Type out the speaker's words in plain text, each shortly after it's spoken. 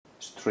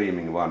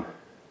streaming one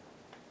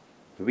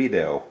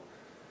video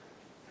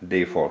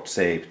default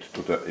saved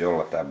to the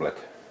Jolla tablet.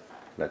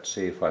 Let's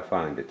see if I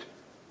find it.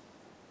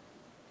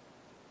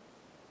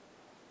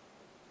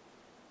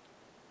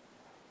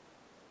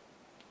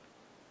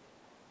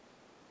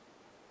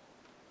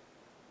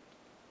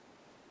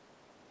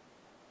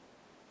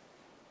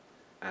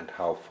 And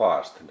how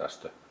fast does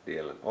the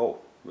DLNA? Oh,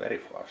 very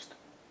fast.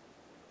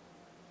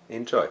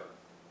 Enjoy.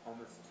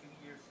 Almost 2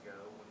 years ago,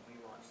 when we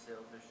launched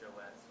Sailfish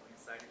OS, we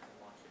decided to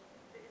launch it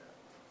in beta.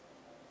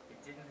 It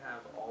didn't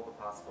have all the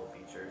possible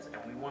features, and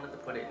we wanted to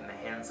put it in the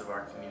hands of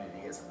our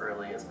community as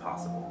early as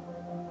possible.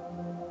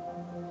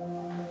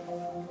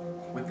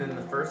 Within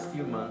the first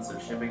few months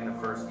of shipping the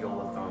first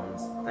Jolla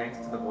phones, thanks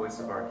to the voice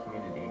of our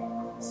community,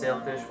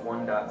 Sailfish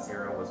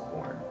 1.0 was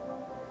born.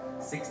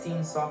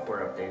 16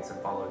 software updates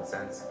have followed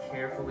since,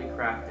 carefully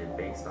crafted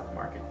based on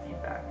market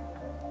feedback.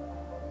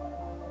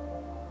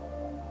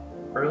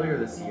 Earlier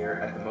this year,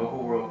 at the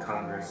Mobile World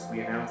Congress, we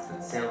announced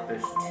that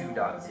Sailfish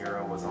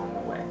 2.0 was on the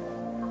way.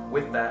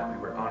 With that, we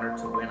were honored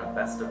to win a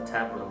Best of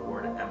Tablet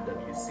award at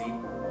MWC,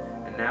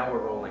 and now we're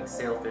rolling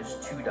Sailfish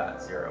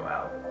 2.0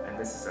 out, and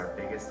this is our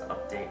biggest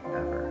update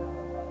ever.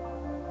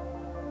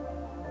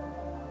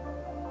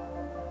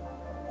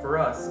 For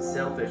us,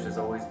 Sailfish has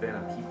always been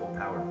a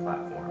people-powered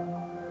platform.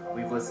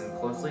 We've listened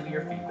closely to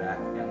your feedback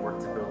and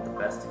worked to build the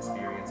best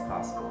experience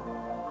possible.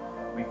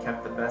 We've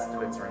kept the best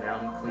of its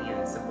renowned clean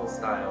and simple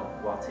style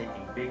while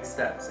taking big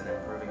steps in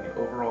improving the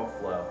overall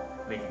flow,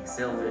 making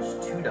Sailfish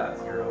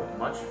 2.0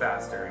 much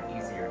faster and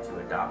easier to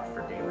adopt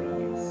for daily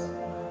use.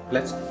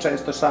 Let's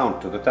change the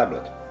sound to the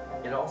tablet.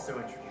 It also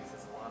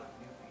introduces a lot of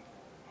new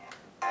features,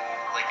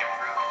 like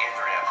improved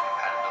Android app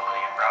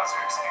compatibility and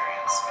browser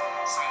experience,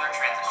 smoother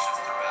transitions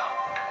throughout,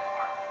 and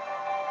more.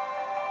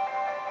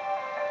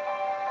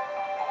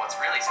 But what's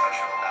really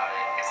special about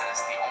it is that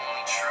it's the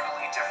only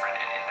truly different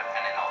and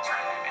independent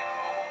alternative in the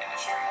mobile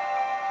industry.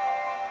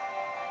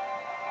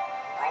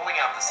 Rolling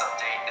out this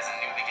update is a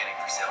new beginning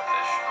for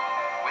Sailfish.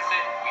 With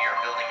it, we are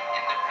building an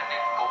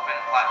independent, open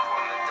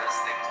platform that does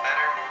things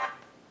better.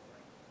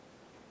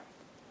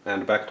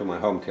 And back to my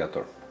home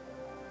theater.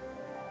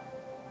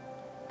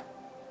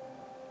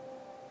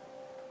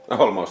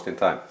 Almost in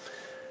time.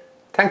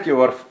 Thank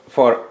you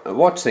for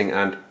watching,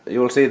 and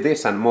you'll see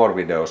this and more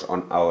videos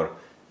on our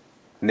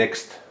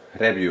next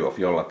review of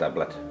Jolla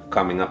Tablet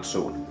coming up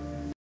soon.